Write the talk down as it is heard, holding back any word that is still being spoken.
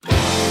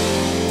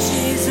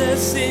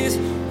Jesus is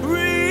real.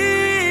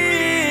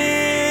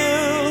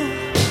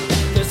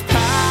 There's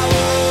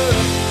power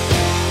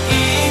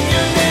in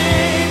your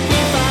name. We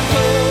find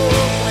hope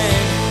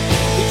when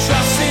we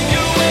trust in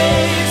your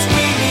ways.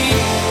 We need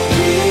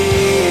real.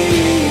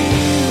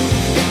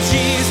 And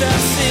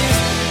Jesus is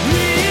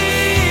real.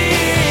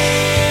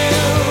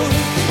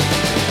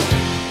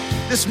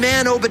 This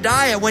man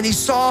Obadiah, when he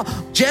saw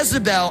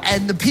Jezebel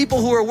and the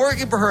people who were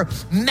working for her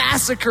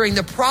massacring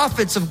the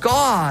prophets of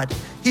God,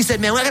 he said,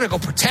 man, I gotta go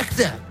protect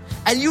them.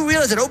 And you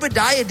realize that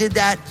Obadiah did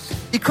that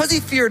because he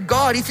feared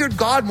God. He feared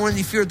God more than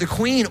he feared the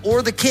queen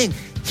or the king.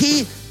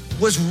 He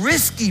was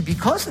risky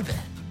because of it.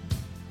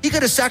 He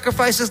could have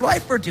sacrificed his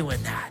life for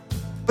doing that.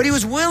 But he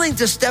was willing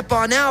to step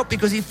on out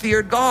because he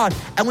feared God.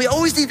 And we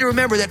always need to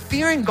remember that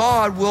fearing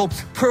God will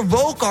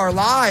provoke our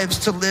lives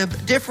to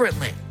live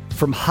differently.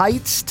 From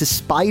heights to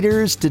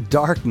spiders to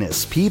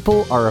darkness,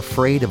 people are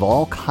afraid of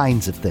all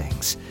kinds of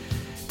things.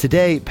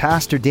 Today,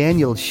 Pastor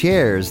Daniel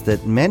shares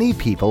that many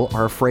people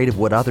are afraid of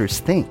what others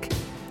think.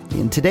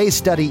 In today's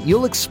study,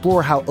 you'll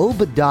explore how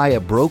Obadiah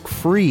broke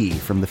free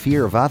from the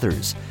fear of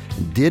others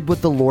and did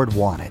what the Lord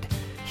wanted.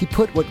 He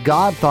put what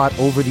God thought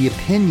over the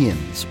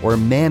opinions or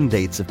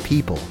mandates of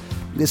people.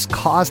 This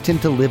caused him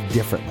to live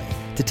differently,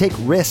 to take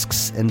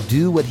risks and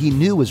do what he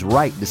knew was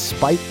right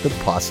despite the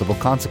possible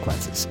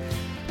consequences.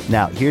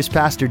 Now, here's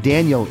Pastor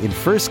Daniel in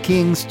 1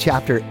 Kings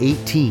chapter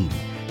 18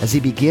 as he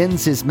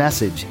begins his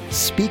message,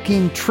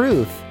 Speaking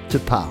Truth to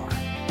Power.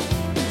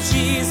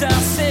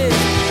 Jesus is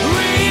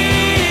real.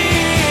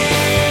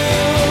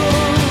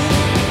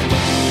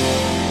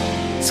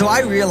 So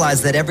I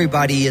realize that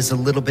everybody is a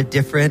little bit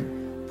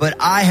different, but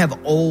I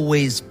have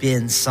always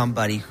been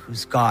somebody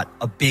who's got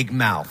a big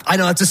mouth. I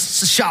know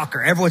it's a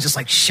shocker. Everyone's just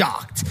like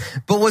shocked.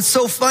 But what's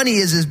so funny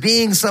is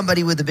being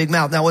somebody with a big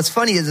mouth. Now, what's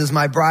funny is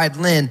my bride,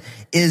 Lynn,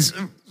 is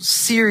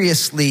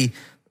seriously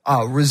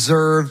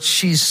reserved.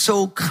 She's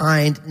so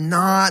kind,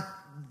 not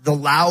the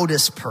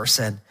loudest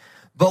person.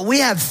 But we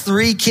have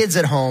 3 kids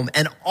at home,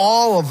 and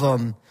all of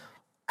them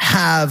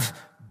have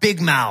big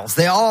mouths.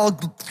 They all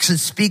can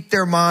speak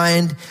their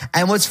mind.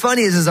 And what's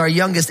funny is our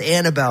youngest,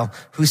 Annabelle,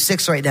 who's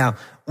 6 right now,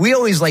 we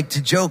always like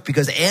to joke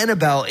because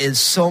Annabelle is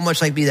so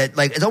much like me that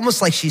like it's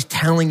almost like she's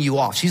telling you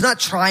off. She's not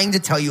trying to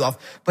tell you off,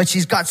 but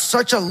she's got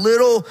such a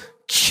little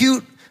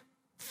cute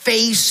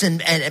face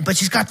but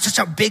she's got such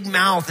a big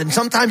mouth, and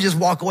sometimes just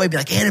walk away and be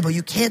like, Annabelle,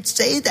 you can't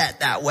say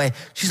that way.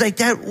 She's like,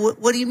 Dad,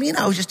 what do you mean?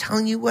 I was just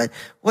telling you what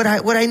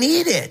I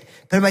needed.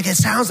 But I'm like, it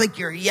sounds like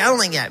you're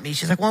yelling at me.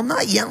 She's like, well, I'm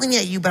not yelling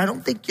at you, but I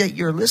don't think that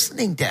you're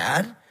listening,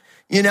 Dad.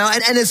 You know,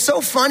 and it's so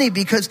funny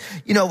because,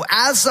 you know,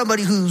 as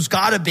somebody who's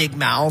got a big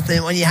mouth,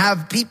 and when you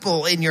have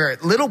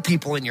little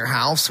people in your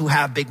house who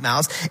have big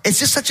mouths, it's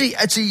just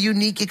it's a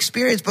unique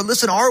experience. But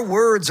listen, our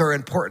words are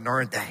important,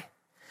 aren't they?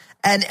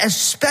 And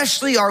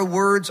especially our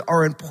words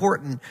are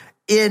important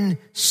in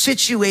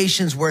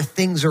situations where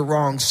things are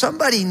wrong.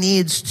 Somebody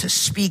needs to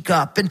speak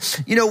up.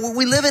 And, you know,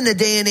 we live in a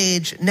day and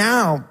age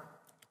now,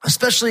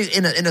 especially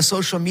in a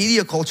social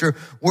media culture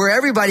where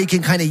everybody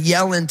can kind of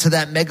yell into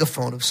that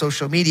megaphone of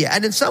social media.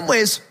 And in some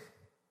ways,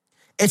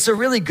 it's a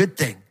really good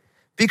thing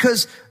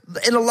because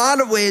in a lot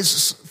of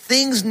ways,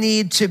 things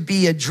need to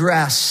be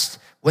addressed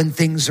when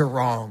things are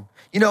wrong.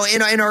 You know,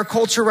 in our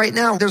culture right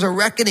now, there's a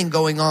reckoning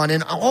going on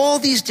in all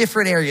these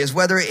different areas,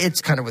 whether it's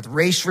kind of with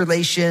race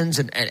relations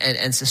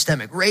and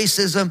systemic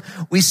racism.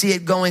 We see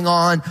it going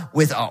on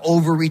with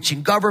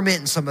overreaching government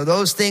and some of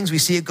those things. We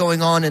see it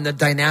going on in the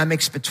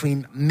dynamics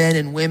between men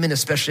and women,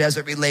 especially as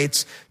it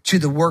relates to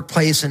the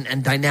workplace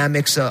and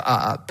dynamics,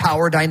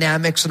 power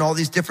dynamics and all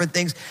these different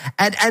things.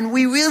 And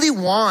we really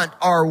want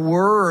our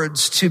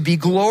words to be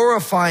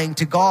glorifying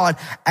to God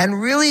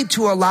and really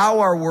to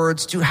allow our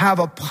words to have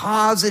a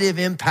positive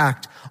impact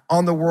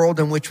on the world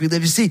in which we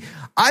live. You see,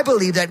 I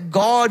believe that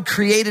God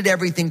created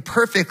everything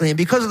perfectly, and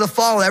because of the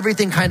fall,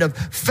 everything kind of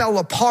fell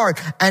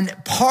apart. And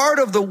part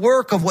of the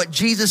work of what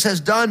Jesus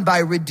has done by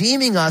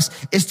redeeming us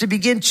is to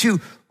begin to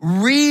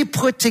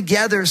re-put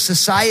together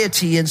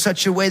society in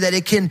such a way that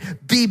it can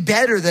be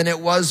better than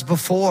it was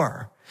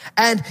before.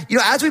 And, you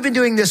know, as we've been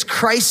doing this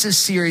crisis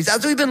series,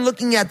 as we've been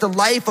looking at the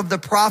life of the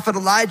prophet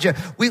Elijah,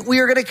 we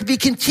are going to be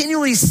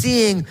continually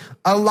seeing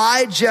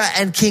Elijah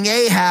and King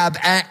Ahab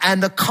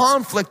and the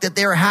conflict that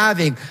they're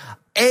having.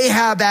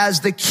 Ahab as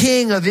the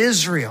king of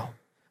Israel,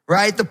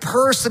 right? The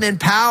person in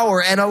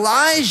power, and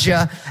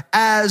Elijah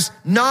as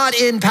not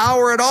in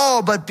power at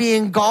all, but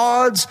being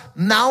God's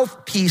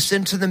mouthpiece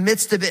into the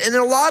midst of it. And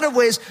in a lot of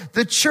ways,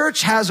 the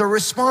church has a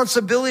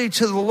responsibility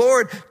to the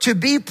Lord to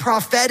be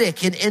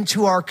prophetic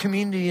into our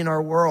community and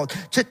our world,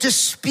 to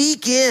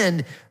speak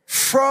in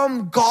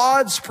from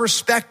God's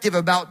perspective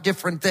about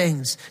different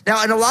things.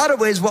 Now, in a lot of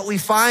ways, what we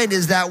find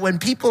is that when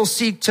people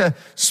seek to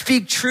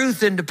speak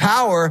truth into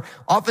power,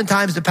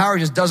 oftentimes the power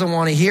just doesn't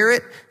want to hear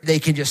it. They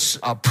can just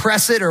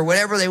press it or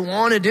whatever they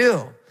want to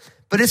do.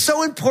 But it's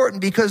so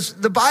important because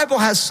the Bible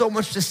has so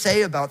much to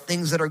say about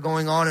things that are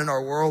going on in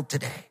our world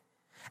today.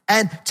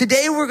 And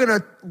today we're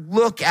going to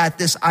look at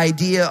this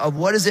idea of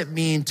what does it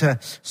mean to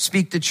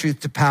speak the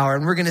truth to power.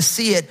 And we're going to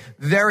see it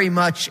very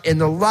much in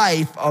the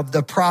life of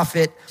the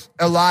prophet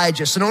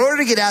Elijah. So in order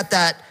to get at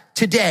that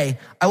today,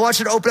 I want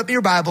you to open up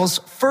your Bibles,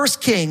 1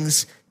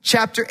 Kings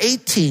chapter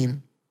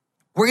 18.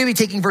 We're going to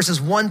be taking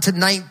verses 1 to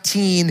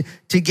 19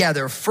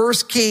 together. 1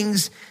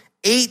 Kings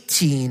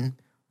 18,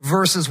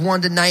 verses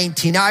 1 to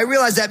 19. Now, I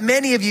realize that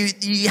many of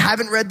you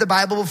haven't read the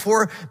Bible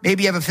before.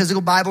 Maybe you have a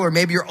physical Bible, or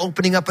maybe you're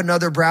opening up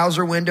another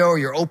browser window, or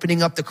you're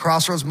opening up the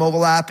Crossroads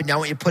mobile app, and now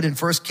what you put in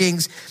 1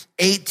 Kings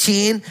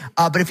 18.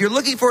 But if you're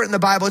looking for it in the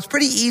Bible, it's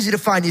pretty easy to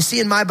find. You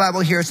see in my Bible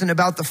here, it's in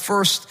about the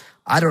first,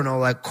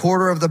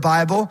 quarter of the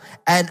Bible.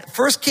 And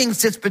 1 Kings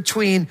sits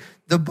between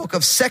the book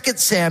of 2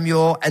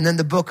 Samuel and then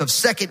the book of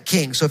 2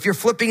 Kings. So if you're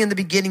flipping in the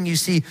beginning, you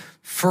see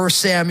 1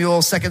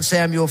 Samuel, 2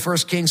 Samuel, 1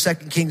 Kings, 2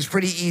 Kings,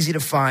 pretty easy to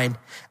find.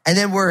 And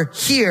then we're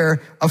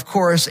here, of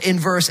course, in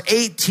verse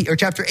 18 or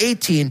chapter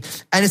 18.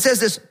 And it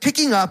says this,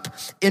 picking up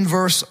in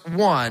verse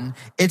 1,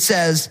 it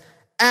says,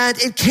 "And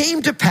it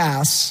came to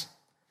pass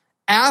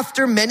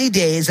after many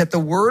days that the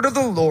word of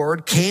the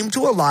Lord came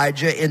to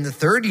Elijah in the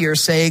 3rd year,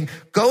 saying,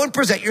 go and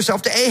present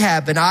yourself to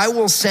Ahab, and I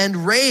will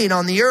send rain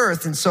on the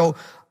earth." And so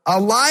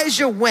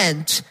Elijah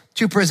went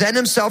to present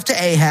himself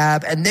to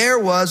Ahab, and there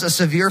was a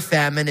severe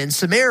famine in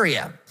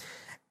Samaria.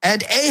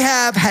 And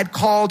Ahab had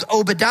called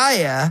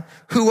Obadiah,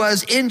 who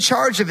was in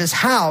charge of his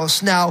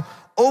house. Now,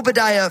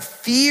 Obadiah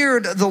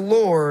feared the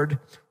Lord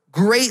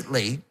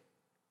greatly,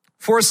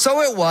 for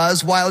so it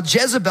was while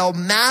Jezebel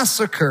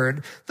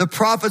massacred the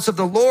prophets of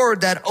the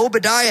Lord that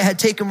Obadiah had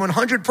taken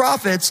 100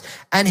 prophets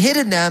and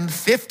hidden them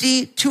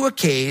 50 to a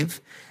cave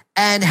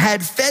and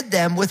had fed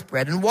them with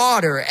bread and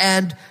water.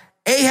 And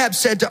Ahab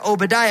said to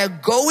Obadiah,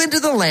 "Go into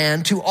the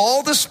land to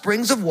all the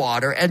springs of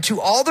water and to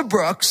all the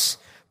brooks.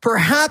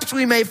 Perhaps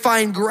we may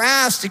find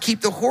grass to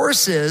keep the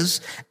horses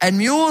and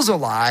mules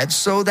alive,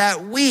 so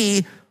that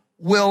we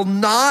will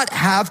not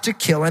have to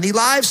kill any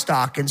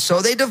livestock." And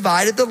so they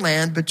divided the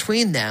land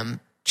between them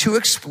to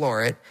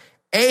explore it.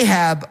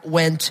 Ahab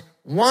went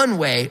one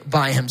way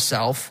by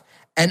himself,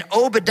 and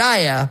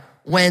Obadiah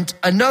went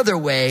another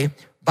way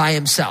by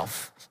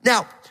himself.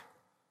 Now,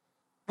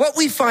 what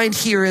we find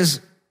here is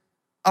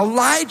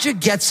Elijah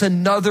gets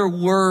another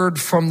word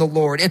from the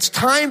Lord. It's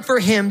time for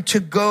him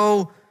to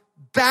go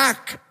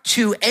back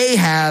to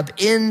Ahab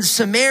in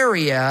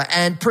Samaria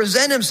and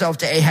present himself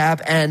to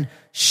Ahab and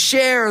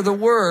share the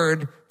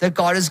word that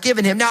God has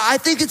given him. Now, I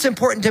think it's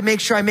important to make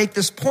sure I make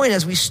this point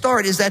as we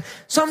start, is that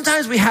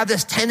sometimes we have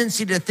this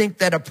tendency to think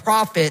that a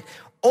prophet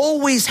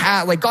always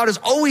God is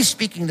always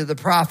speaking to the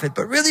prophet.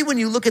 But really, when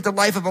you look at the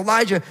life of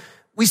Elijah,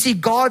 we see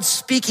God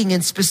speaking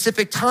in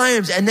specific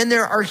times, and then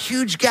there are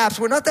huge gaps.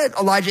 Well, not that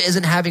Elijah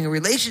isn't having a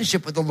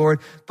relationship with the Lord,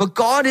 but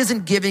God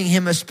isn't giving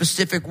him a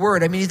specific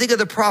word. I mean, you think of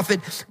the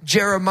prophet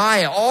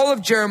Jeremiah. All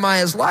of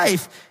Jeremiah's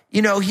life,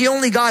 he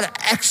only got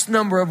X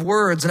number of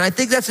words. And I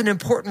think that's an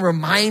important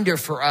reminder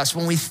for us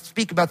when we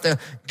speak about the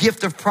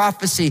gift of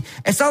prophecy.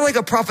 It's not like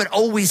a prophet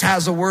always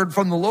has a word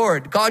from the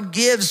Lord. God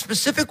gives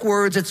specific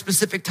words at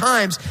specific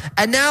times.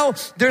 And now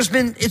it's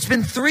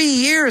been 3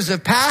 years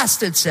have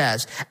passed, it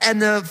says. And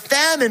the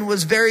famine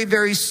was very,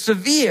 very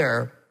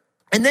severe.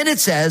 And then it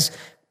says,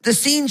 the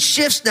scene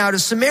shifts now to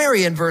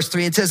Samaria in verse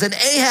 3. It says, "And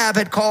Ahab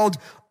had called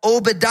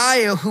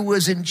Obadiah, who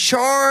was in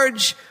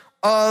charge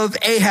of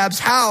Ahab's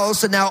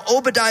house. And now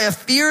Obadiah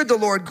feared the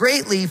Lord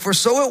greatly, for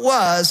so it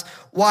was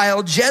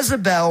while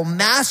Jezebel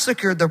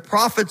massacred the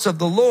prophets of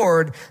the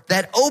Lord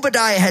that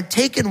Obadiah had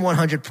taken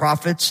 100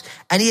 prophets,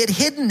 and he had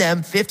hidden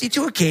them 50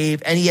 to a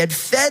cave, and he had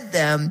fed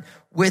them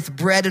with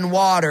bread and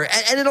water."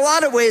 And in a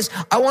lot of ways,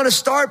 I want to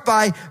start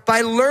by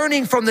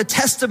learning from the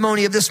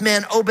testimony of this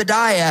man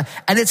Obadiah.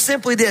 And it's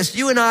simply this: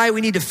 you and I,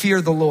 we need to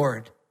fear the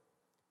Lord.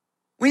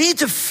 We need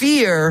to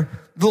fear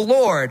the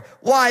Lord.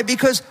 Why?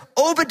 Because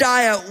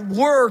Obadiah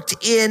worked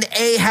in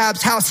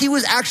Ahab's house. He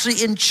was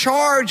actually in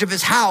charge of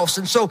his house.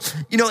 And so,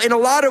 in a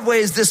lot of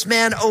ways, this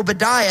man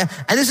Obadiah,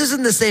 and this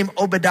isn't the same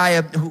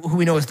Obadiah who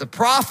we know as the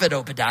prophet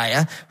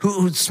Obadiah,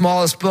 who's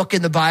smallest book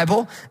in the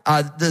Bible,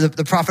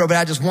 the prophet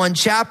Obadiah, just one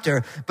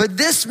chapter. But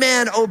this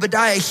man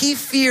Obadiah, he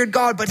feared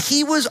God, but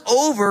he was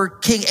over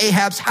King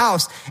Ahab's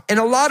house. In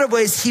a lot of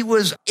ways, he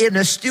was in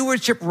a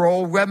stewardship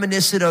role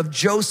reminiscent of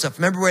Joseph.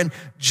 Remember when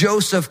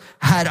Joseph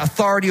had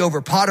authority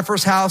over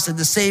Potiphar's house? In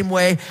the same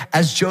way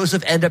as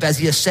Joseph ended up, as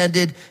he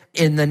ascended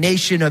in the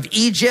nation of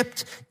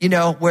Egypt,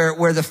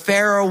 where the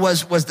Pharaoh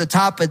was the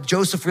top, but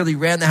Joseph really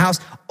ran the house.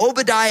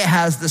 Obadiah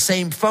has the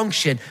same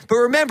function. But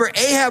remember,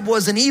 Ahab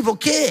was an evil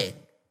king,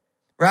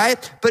 right?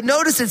 But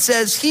notice it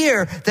says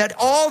here that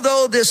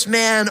although this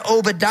man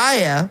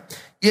Obadiah,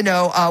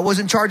 was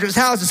in charge of his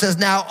house, it says,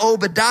 now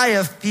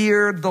Obadiah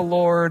feared the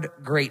Lord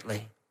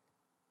greatly.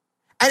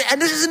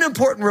 And this is an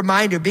important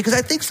reminder, because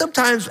I think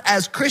sometimes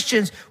as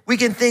Christians, we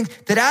can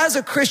think that as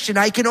a Christian,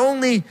 I can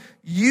only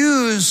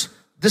use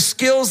the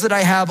skills that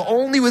I have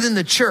only within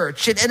the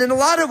church. And in a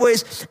lot of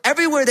ways,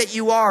 everywhere that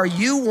you are,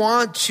 you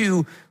want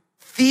to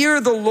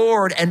fear the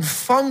Lord and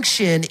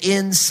function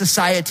in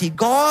society.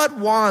 God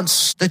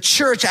wants the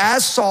church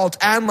as salt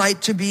and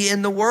light to be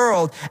in the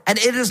world. And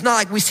it is not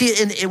like we see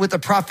it with the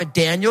prophet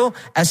Daniel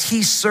as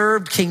he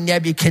served King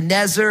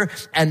Nebuchadnezzar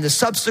and the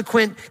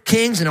subsequent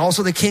kings and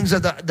also the kings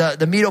of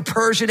the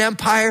Medo-Persian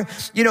Empire.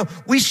 You know,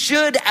 we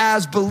should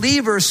as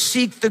believers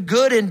seek the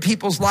good in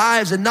people's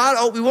lives and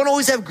we won't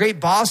always have great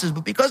bosses,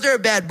 but because they're a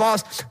bad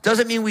boss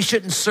doesn't mean we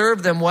shouldn't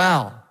serve them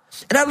well.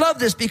 And I love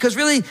this because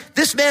really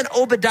this man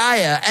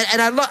Obadiah,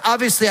 and I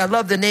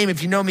love the name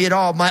if you know me at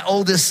all. My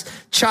oldest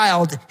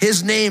child,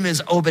 his name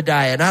is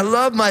Obadiah. And I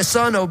love my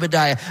son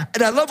Obadiah.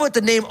 And I love what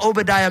the name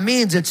Obadiah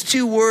means. It's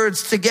two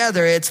words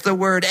together. It's the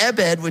word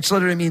Ebed, which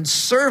literally means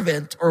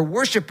servant or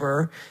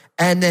worshiper.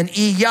 And then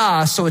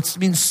Iyah, so it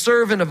means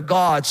servant of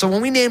God. So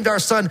when we named our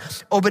son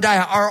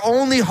Obadiah, our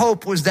only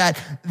hope was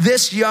that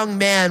this young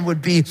man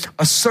would be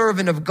a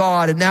servant of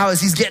God. And now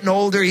as he's getting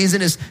older, he's in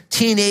his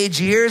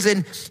teenage years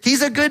and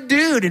he's a good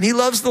dude and he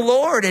loves the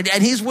Lord and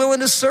he's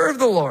willing to serve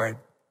the Lord.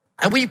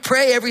 And we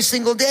pray every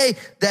single day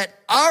that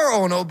our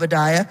own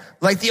Obadiah,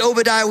 like the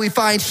Obadiah we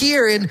find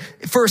here in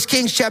 1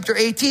 Kings chapter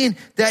 18,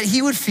 that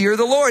he would fear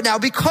the Lord. Now,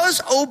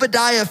 because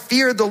Obadiah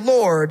feared the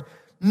Lord,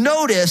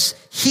 notice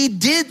he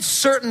did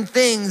certain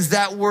things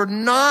that were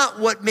not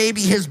what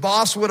maybe his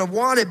boss would have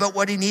wanted, but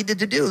what he needed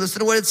to do. Listen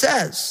to what it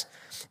says.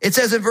 It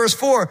says in verse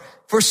 4,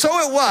 "For so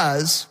it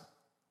was,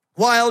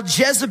 while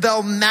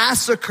Jezebel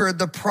massacred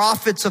the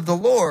prophets of the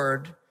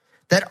Lord,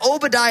 that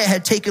Obadiah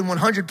had taken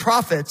 100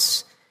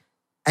 prophets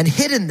and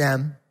hidden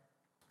them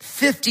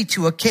 50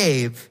 to a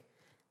cave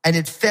and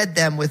had fed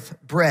them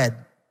with bread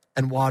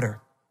and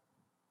water."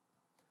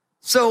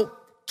 So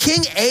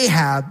King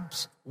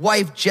Ahab's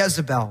wife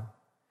Jezebel,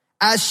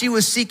 as she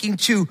was seeking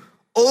to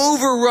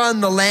overrun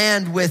the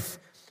land with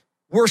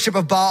worship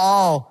of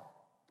Baal,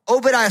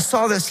 Obadiah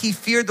saw this, he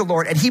feared the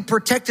Lord, and he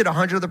protected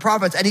 100 of the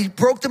prophets, and he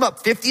broke them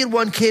up, 50 in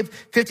one cave,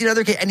 50 in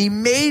another cave, and he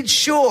made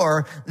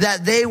sure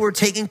that they were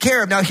taken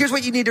care of. Now, here's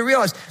what you need to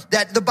realize,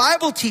 that the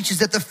Bible teaches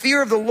that the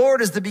fear of the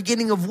Lord is the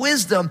beginning of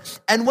wisdom,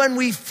 and when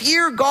we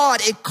fear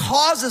God, it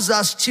causes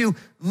us to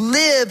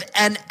live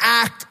and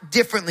act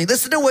differently.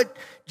 Listen to what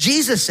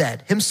Jesus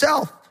said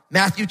himself,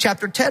 Matthew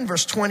chapter 10,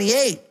 verse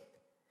 28.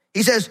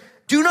 He says,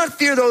 "Do not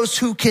fear those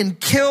who can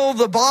kill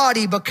the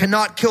body but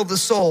cannot kill the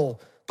soul,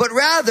 but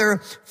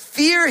rather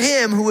fear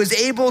him who is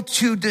able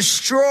to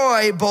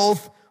destroy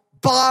both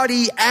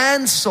body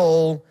and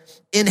soul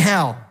in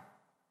hell."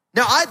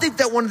 Now, I think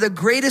that one of the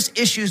greatest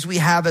issues we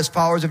have as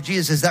followers of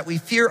Jesus is that we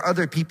fear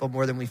other people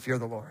more than we fear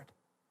the Lord.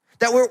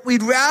 That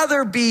we'd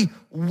rather be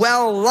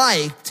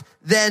well-liked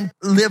than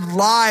live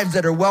lives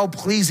that are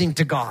well-pleasing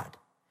to God.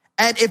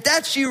 And if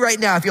that's you right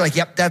now, if you're like,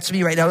 yep, that's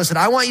me right now, listen,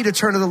 I want you to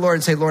turn to the Lord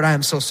and say, "Lord, I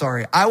am so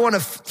sorry. I want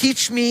to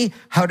teach me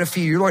how to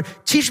fear you. Lord,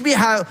 teach me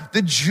how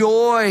the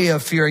joy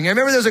of fearing." I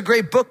remember there was a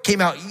great book came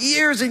out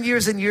years and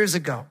years and years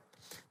ago,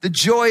 The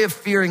Joy of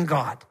Fearing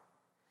God.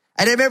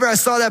 And I remember I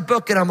saw that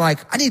book and I'm like,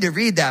 I need to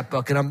read that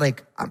book. And I'm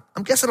like,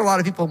 I'm guessing a lot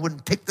of people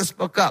wouldn't pick this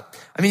book up.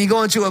 I mean, you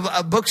go into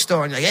a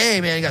bookstore and you're like,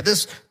 "Hey man, you got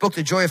this book,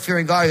 The Joy of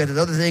Fearing God. You got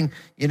another thing,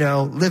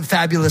 Live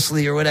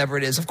Fabulously," or whatever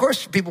it is. Of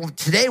course, people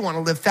today want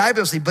to live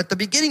fabulously, but the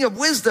beginning of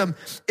wisdom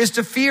is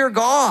to fear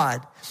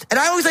God. And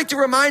I always like to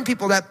remind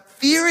people that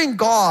fearing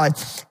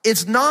God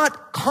is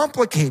not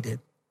complicated.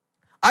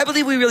 I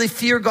believe we really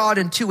fear God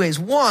in two ways.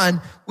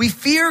 One, we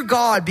fear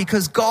God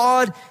because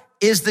God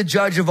is the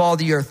judge of all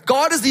the earth.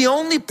 God is the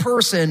only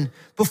person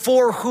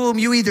before whom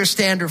you either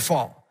stand or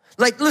fall.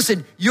 Like,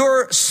 listen,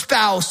 your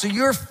spouse or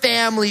your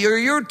family or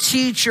your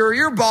teacher or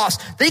your boss,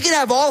 they can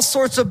have all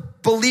sorts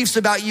of beliefs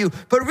about you,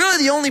 but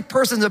really the only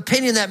person's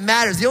opinion that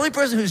matters, the only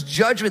person whose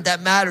judgment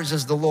that matters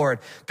is the Lord.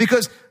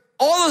 Because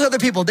all those other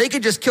people, they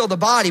could just kill the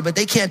body, but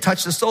they can't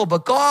touch the soul.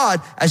 But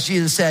God, as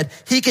Jesus said,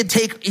 he can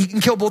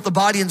kill both the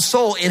body and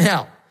soul in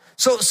hell.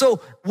 So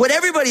what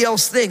everybody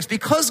else thinks,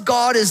 because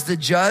God is the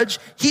judge,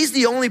 he's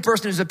the only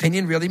person whose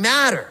opinion really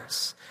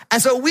matters.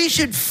 And so we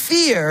should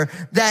fear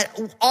that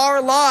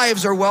our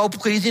lives are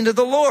well-pleasing to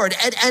the Lord.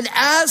 And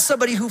as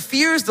somebody who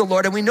fears the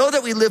Lord, and we know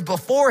that we live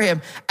before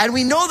him, and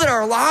we know that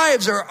our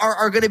lives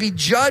are going to be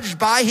judged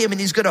by him,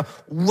 and he's going to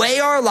weigh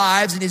our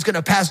lives, and he's going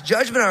to pass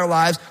judgment on our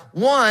lives.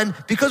 One,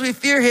 because we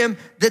fear him,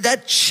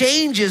 that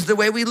changes the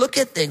way we look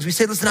at things. We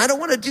say, listen, I don't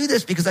want to do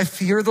this because I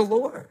fear the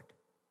Lord.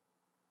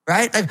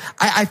 Right?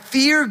 I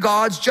fear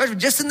God's judgment.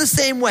 Just in the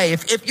same way,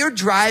 if you're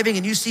driving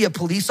and you see a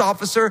police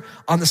officer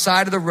on the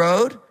side of the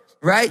road,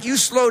 right? You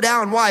slow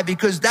down. Why?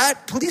 Because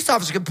that police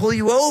officer can pull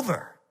you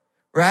over,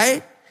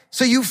 right?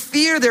 So you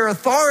fear their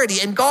authority,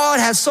 and God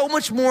has so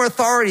much more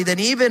authority than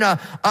even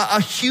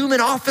a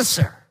human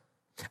officer.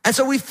 And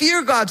so we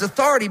fear God's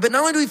authority, but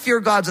not only do we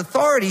fear God's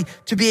authority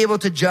to be able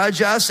to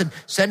judge us and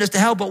send us to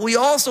hell, but we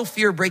also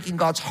fear breaking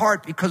God's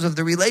heart because of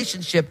the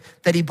relationship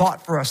that he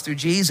bought for us through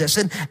Jesus.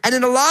 And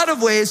in a lot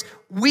of ways,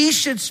 we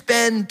should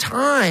spend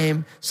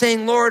time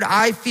saying, Lord,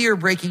 I fear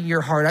breaking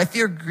your heart. I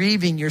fear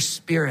grieving your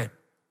spirit.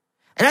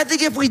 And I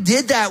think if we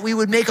did that, we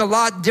would make a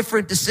lot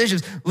different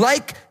decisions.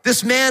 Like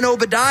this man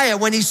Obadiah,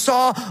 when he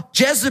saw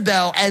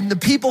Jezebel and the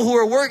people who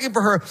were working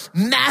for her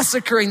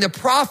massacring the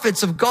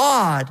prophets of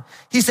God,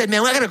 he said,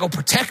 man, I gotta go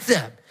protect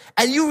them.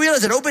 And you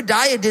realize that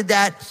Obadiah did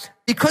that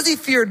because he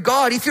feared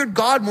God. He feared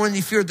God more than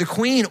he feared the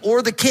queen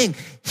or the king.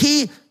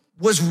 He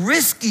was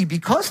risky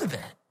because of it.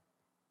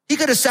 He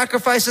could have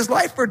sacrificed his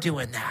life for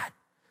doing that.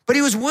 But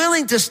he was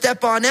willing to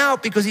step on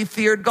out because he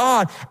feared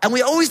God. And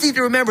we always need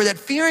to remember that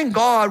fearing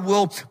God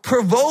will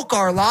provoke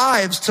our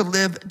lives to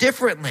live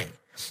differently.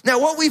 Now,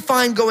 what we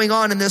find going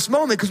on in this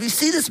moment, because we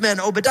see this man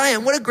Obadiah,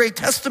 and what a great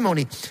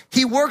testimony.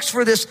 He works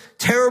for this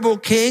terrible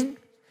king.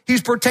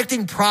 He's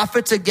protecting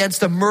prophets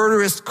against a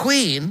murderous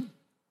queen.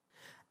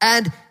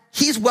 And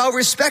he's well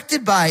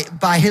respected by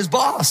his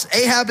boss.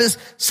 Ahab is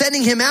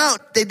sending him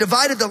out. They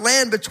divided the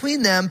land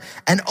between them,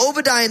 and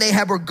Obadiah and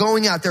Ahab were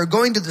going out. They were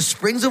going to the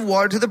springs of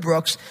water, to the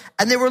brooks,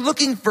 and they were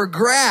looking for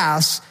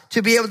grass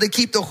to be able to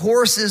keep the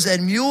horses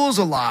and mules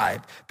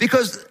alive.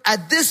 Because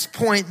at this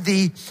point,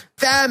 the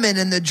famine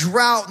and the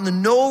drought and the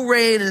no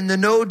rain and the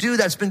no dew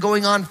that's been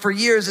going on for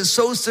years is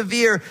so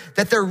severe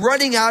that they're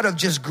running out of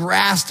just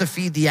grass to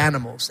feed the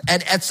animals.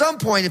 And at some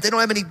point, if they don't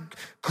have any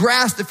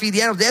grass to feed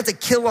the animals, they have to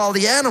kill all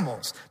the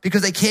animals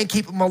because they can't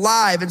keep them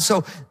alive. And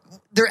so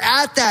they're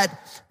at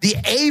the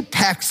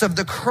apex of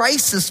the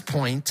crisis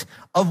point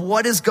of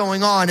what is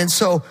going on. And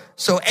so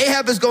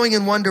Ahab is going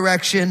in one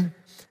direction,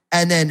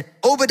 and then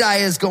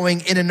Obadiah is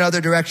going in another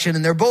direction,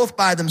 and they're both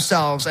by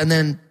themselves. And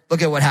then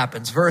look at what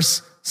happens.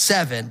 Verse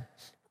 7.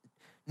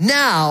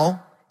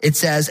 Now, it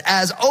says,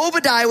 as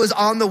Obadiah was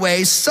on the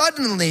way,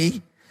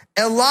 suddenly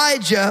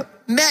Elijah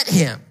met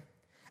him.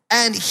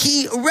 And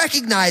he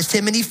recognized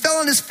him, and he fell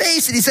on his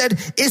face, and he said,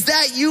 is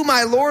that you,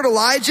 my Lord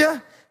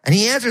Elijah? And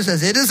he answers,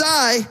 says, it is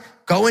I.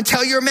 Go and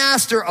tell your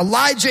master,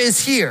 Elijah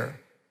is here.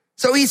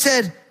 So he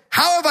said,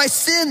 how have I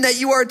sinned that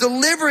you are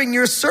delivering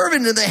your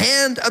servant into the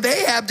hand of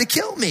Ahab to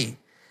kill me?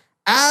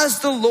 As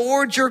the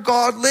Lord your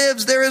God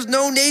lives, there is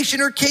no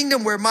nation or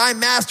kingdom where my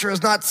master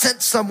has not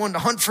sent someone to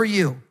hunt for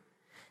you.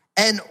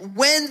 And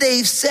when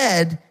they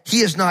said, he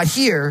is not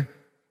here,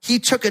 he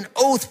took an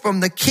oath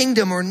from the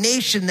kingdom or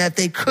nation that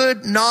they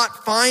could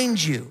not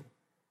find you.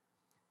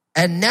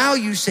 And now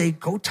you say,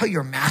 go tell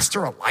your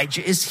master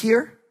Elijah is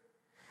here.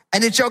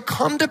 And it shall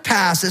come to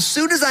pass as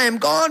soon as I am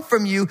gone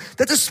from you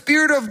that the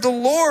Spirit of the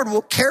Lord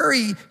will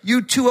carry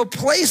you to a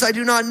place I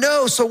do not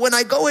know. So when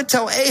I go and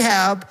tell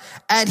Ahab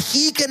and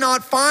he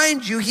cannot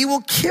find you, he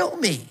will kill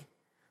me.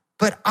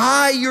 But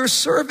I, your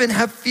servant,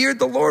 have feared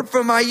the Lord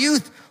from my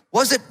youth.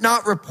 Was it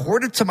not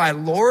reported to my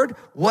Lord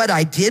what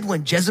I did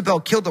when Jezebel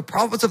killed the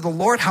prophets of the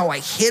Lord, how I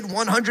hid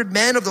 100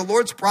 men of the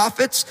Lord's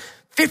prophets,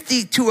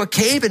 50 to a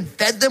cave and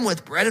fed them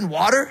with bread and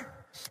water?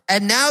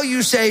 And now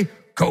you say,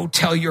 go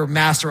tell your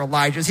master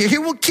Elijah is here. He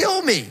will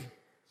kill me.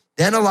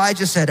 Then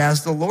Elijah said,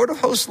 as the Lord of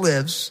hosts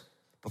lives,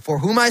 before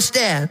whom I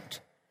stand,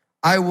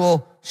 I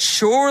will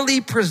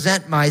surely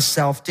present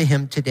myself to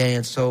him today.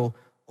 And so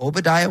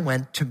Obadiah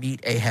went to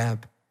meet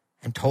Ahab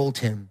and told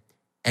him,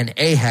 and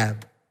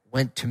Ahab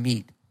went to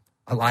meet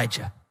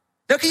Elijah.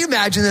 Now, can you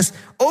imagine this?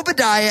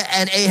 Obadiah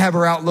and Ahab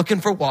are out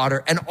looking for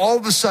water, and all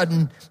of a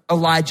sudden,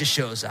 Elijah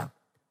shows up,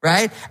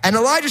 right? And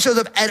Elijah shows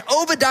up, and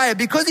Obadiah,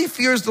 because he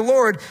fears the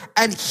Lord,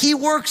 and he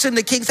works in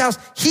the king's house,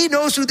 he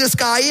knows who this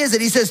guy is,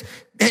 and he says,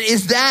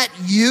 is that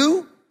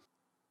you,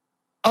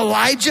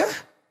 Elijah? And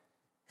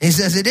he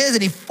says, it is,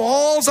 and he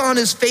falls on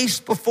his face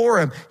before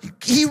him.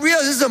 He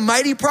realizes this is a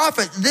mighty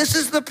prophet. This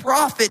is the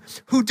prophet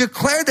who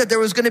declared that there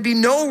was going to be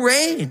no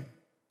rain.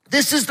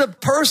 This is the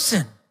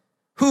person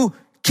who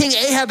King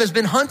Ahab has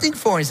been hunting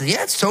for. And he says,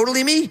 yeah, it's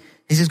totally me.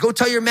 He says, go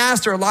tell your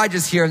master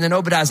Elijah's here. And then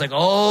Obadiah's like,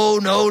 oh,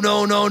 no.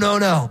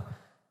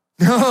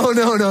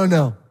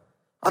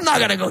 I'm not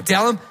going to go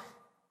tell him.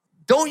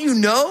 Don't you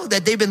know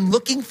that they've been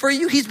looking for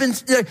you? He's been,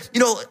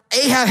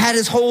 Ahab had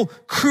his whole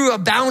crew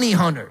of bounty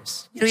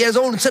hunters. He had his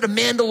own set of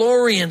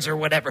Mandalorians or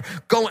whatever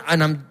going,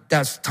 and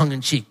that's tongue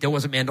in cheek. There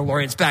wasn't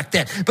Mandalorians back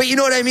then. But you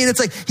know what I mean? It's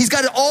like, he's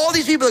got all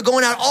these people that are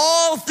going out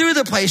all through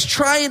the place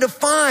trying to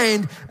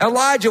find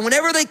Elijah.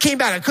 Whenever they came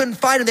back, I couldn't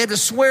find him. They had to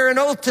swear an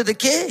oath to the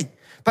king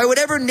by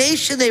whatever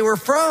nation they were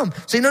from.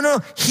 Saying, no,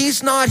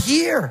 he's not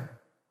here.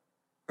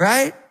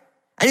 Right?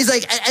 And he's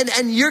like,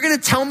 and you're going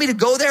to tell me to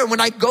go there? And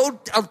when I go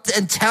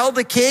and tell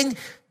the king,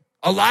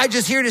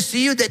 Elijah's here to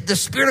see you, that the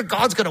Spirit of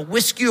God's going to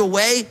whisk you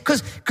away?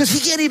 Because he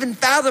can't even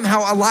fathom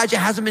how Elijah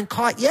hasn't been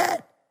caught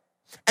yet.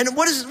 And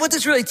what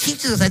this really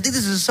teaches us, I think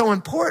this is so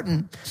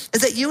important,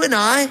 is that you and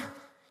I,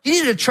 you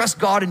need to trust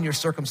God in your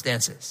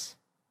circumstances.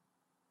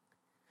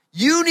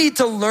 You need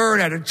to learn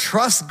how to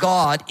trust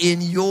God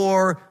in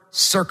your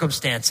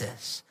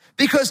circumstances.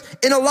 Because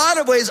in a lot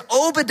of ways,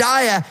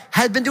 Obadiah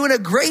had been doing a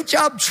great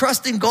job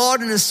trusting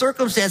God in his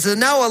circumstances.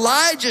 And now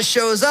Elijah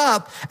shows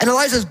up, and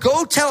Elijah says,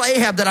 go tell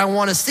Ahab that I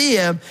want to see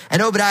him.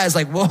 And Obadiah is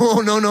like,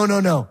 whoa,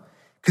 no.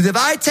 Because if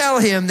I tell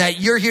him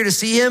that you're here to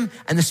see him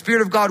and the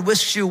Spirit of God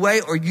whisks you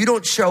away, or you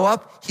don't show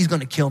up, he's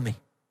going to kill me.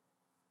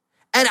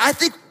 And I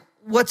think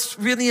what's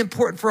really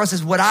important for us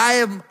is what I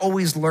am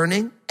always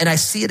learning, and I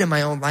see it in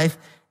my own life,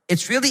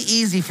 it's really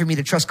easy for me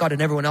to trust God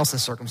in everyone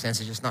else's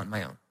circumstances, just not in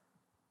my own.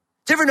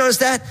 Do you ever notice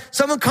that?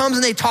 Someone comes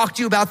and they talk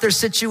to you about their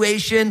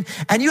situation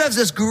and you have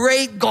this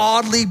great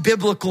godly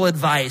biblical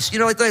advice.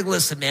 Like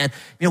listen, man,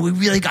 I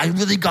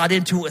really got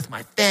into it with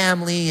my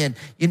family and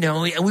we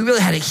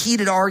really had a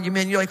heated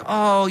argument. And you're like,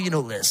 oh,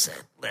 listen,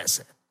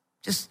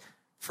 just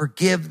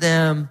forgive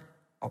them,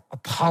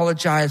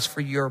 apologize for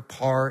your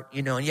part,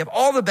 and you have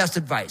all the best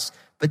advice.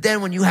 But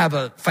then when you have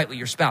a fight with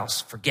your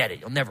spouse, forget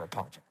it. You'll never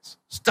apologize.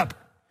 Stubborn.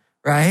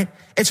 Right?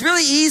 It's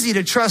really easy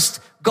to trust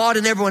God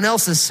in everyone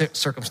else's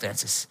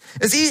circumstances.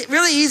 It's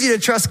really easy to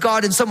trust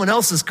God in someone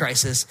else's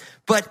crisis,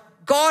 but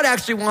God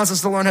actually wants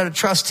us to learn how to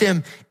trust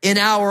him in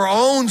our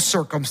own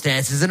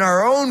circumstances, in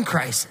our own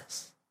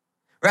crisis,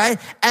 right?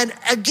 And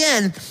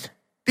again,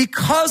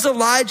 because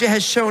Elijah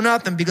has shown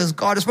up and because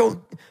God has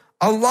spoken,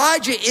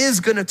 Elijah is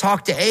going to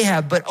talk to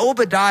Ahab, but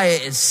Obadiah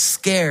is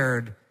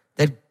scared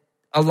that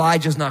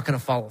Elijah's not going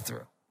to follow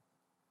through.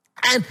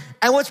 And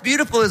what's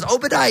beautiful is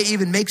Obadiah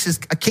even makes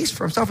a case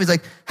for himself. He's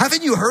like,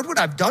 haven't you heard what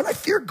I've done? I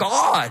fear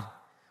God.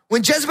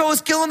 When Jezebel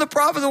was killing the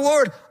prophet of the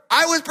Lord,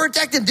 I was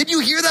protected. Did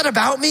you hear that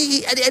about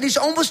me? And he's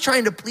almost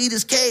trying to plead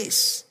his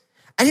case.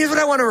 And here's what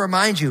I want to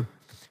remind you.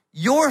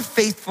 Your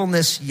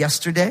faithfulness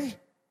yesterday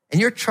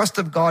and your trust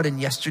of God in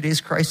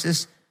yesterday's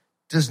crisis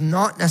does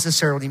not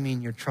necessarily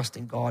mean you're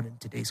trusting God in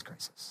today's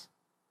crisis.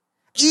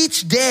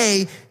 Each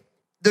day,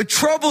 the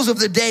troubles of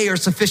the day are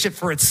sufficient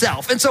for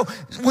itself. And so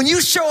when you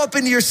show up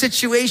into your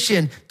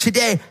situation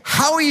today,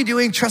 how are you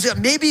doing trusting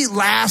God? Maybe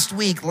last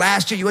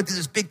year, you went through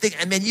this big thing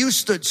and then you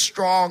stood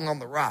strong on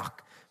the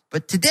rock.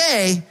 But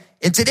today,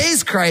 in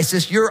today's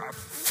crisis, you're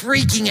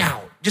freaking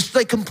out, just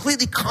like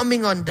completely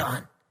coming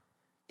undone.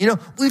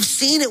 We've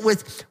seen it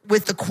with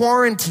the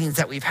quarantines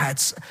that we've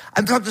had.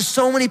 I've talked to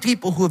so many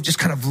people who have just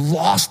kind of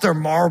lost their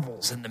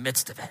marbles in the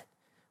midst of it,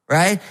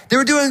 right? They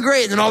were doing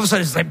great. And then all of a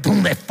sudden it's like,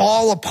 boom, they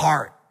fall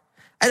apart.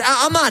 And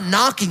I'm not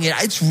knocking it.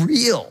 It's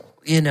real,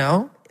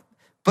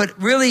 But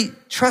really,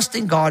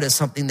 trusting God is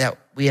something that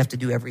we have to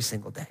do every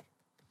single day.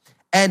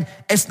 And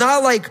it's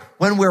not like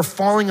when we're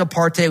falling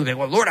apart today, we go,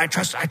 well, Lord, I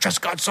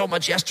trust God so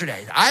much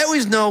yesterday. I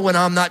always know when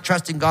I'm not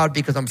trusting God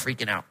because I'm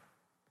freaking out.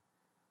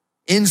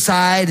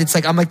 Inside, it's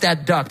like I'm like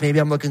that duck. Maybe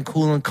I'm looking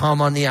cool and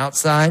calm on the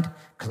outside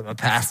because I'm a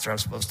pastor. I'm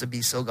supposed to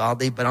be so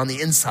godly. But on the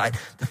inside,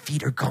 the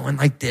feet are going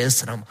like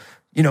this. And I'm,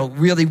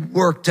 really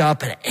worked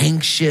up and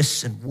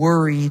anxious and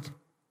worried.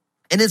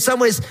 And in some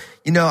ways,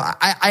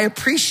 I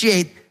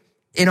appreciate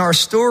in our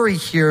story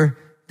here,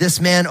 this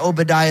man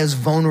Obadiah's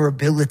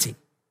vulnerability.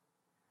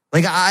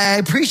 Like, I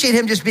appreciate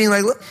him just being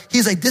like, look,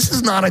 he's like, this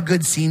is not a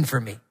good scene for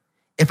me.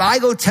 If I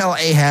go tell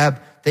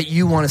Ahab that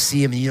you want to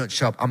see him and you don't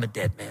show up, I'm a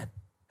dead man.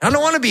 I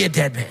don't want to be a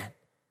dead man,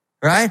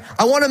 right?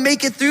 I want to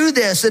make it through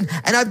this. And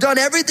I've done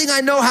everything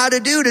I know how to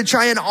do to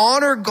try and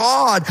honor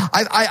God.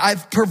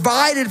 I've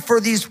provided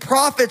for these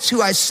prophets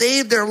who I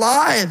saved their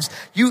lives.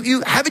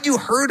 Haven't you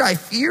heard I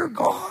fear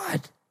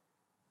God?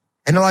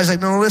 And Elijah's like,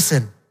 no,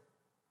 listen.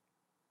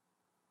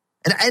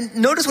 And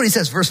notice what he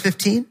says, verse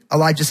 15.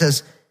 Elijah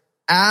says,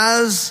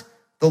 as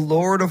the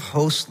Lord of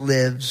hosts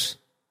lives,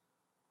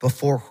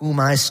 before whom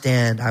I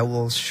stand, I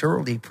will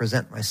surely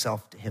present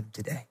myself to him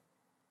today.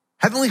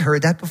 Haven't we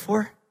heard that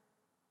before?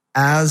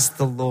 As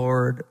the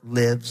Lord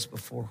lives,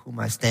 before whom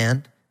I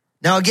stand.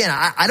 Now, again,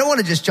 I don't want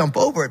to just jump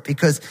over it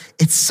because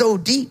it's so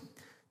deep.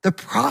 The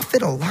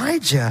prophet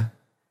Elijah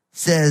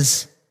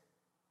says,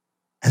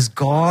 as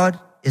God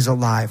is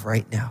alive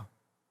right now,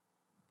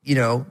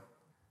 the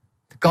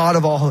God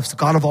of all hosts, the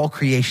God of all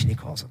creation, he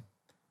calls him.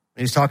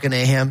 When he's talking to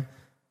Ahab,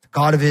 the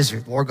God of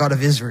Israel, Lord God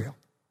of Israel.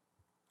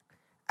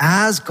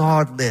 As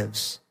God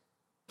lives,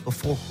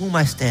 before whom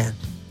I stand,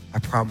 I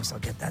promise I'll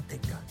get that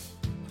thing done.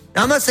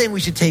 Now, I'm not saying we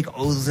should take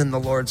oaths in the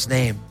Lord's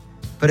name,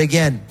 but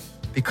again,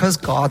 because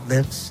God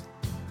lives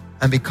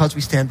and because we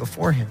stand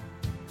before him,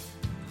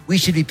 we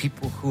should be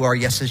people who are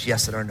yes is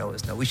yes and our no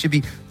is no. We should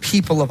be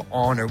people of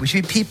honor. We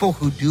should be people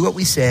who do what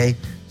we say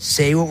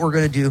what we're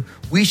going to do.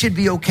 We should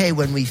be okay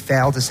when we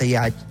fail to say,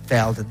 yeah, I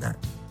failed in that.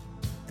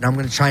 And I'm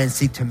going to try and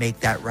seek to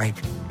make that right.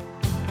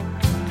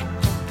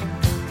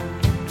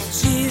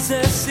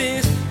 Jesus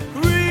is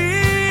real.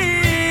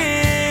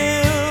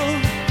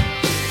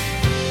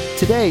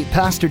 Today,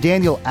 Pastor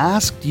Daniel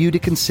asked you to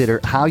consider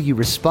how you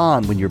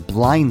respond when you're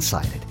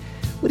blindsided.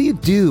 What do you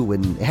do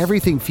when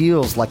everything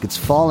feels like it's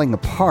falling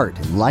apart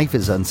and life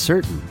is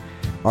uncertain?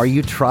 Are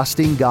you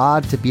trusting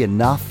God to be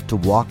enough to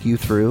walk you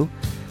through?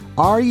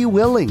 Are you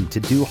willing to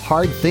do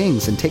hard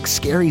things and take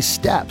scary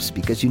steps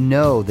because you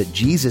know that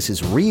Jesus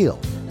is real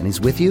and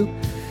he's with you?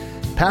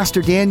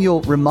 Pastor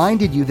Daniel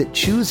reminded you that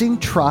choosing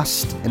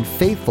trust and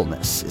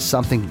faithfulness is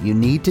something you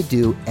need to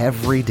do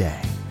every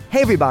day.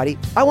 Hey everybody,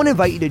 I want to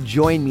invite you to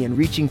join me in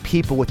reaching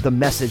people with the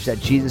message that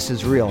Jesus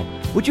is real.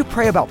 Would you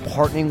pray about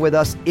partnering with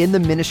us in the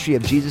ministry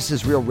of Jesus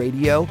is Real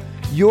Radio?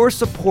 Your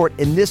support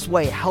in this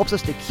way helps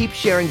us to keep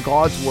sharing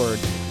God's word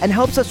and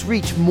helps us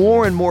reach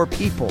more and more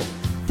people.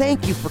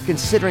 Thank you for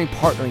considering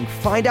partnering.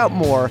 Find out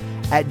more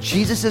at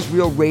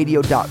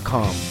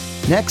JesusIsRealRadio.com.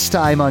 Next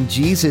time on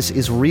Jesus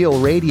is Real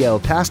Radio,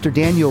 Pastor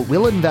Daniel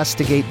will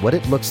investigate what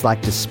it looks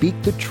like to speak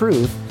the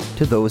truth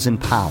to those in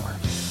power.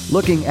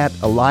 Looking at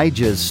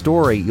Elijah's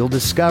story, you'll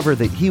discover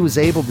that he was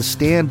able to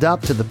stand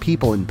up to the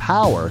people in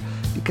power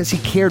because he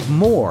cared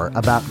more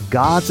about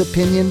God's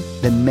opinion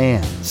than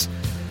man's.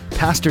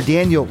 Pastor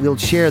Daniel will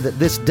share that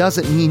this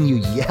doesn't mean you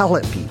yell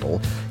at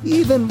people,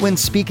 even when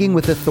speaking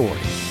with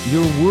authority.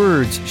 Your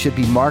words should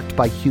be marked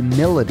by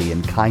humility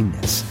and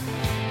kindness.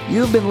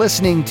 You've been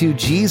listening to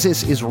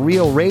Jesus is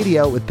Real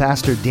Radio with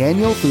Pastor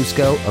Daniel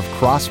Fusco of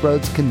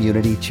Crossroads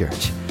Community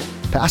Church.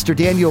 Pastor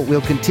Daniel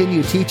will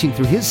continue teaching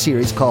through his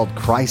series called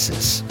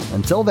Crisis.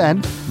 Until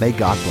then, may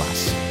God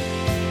bless.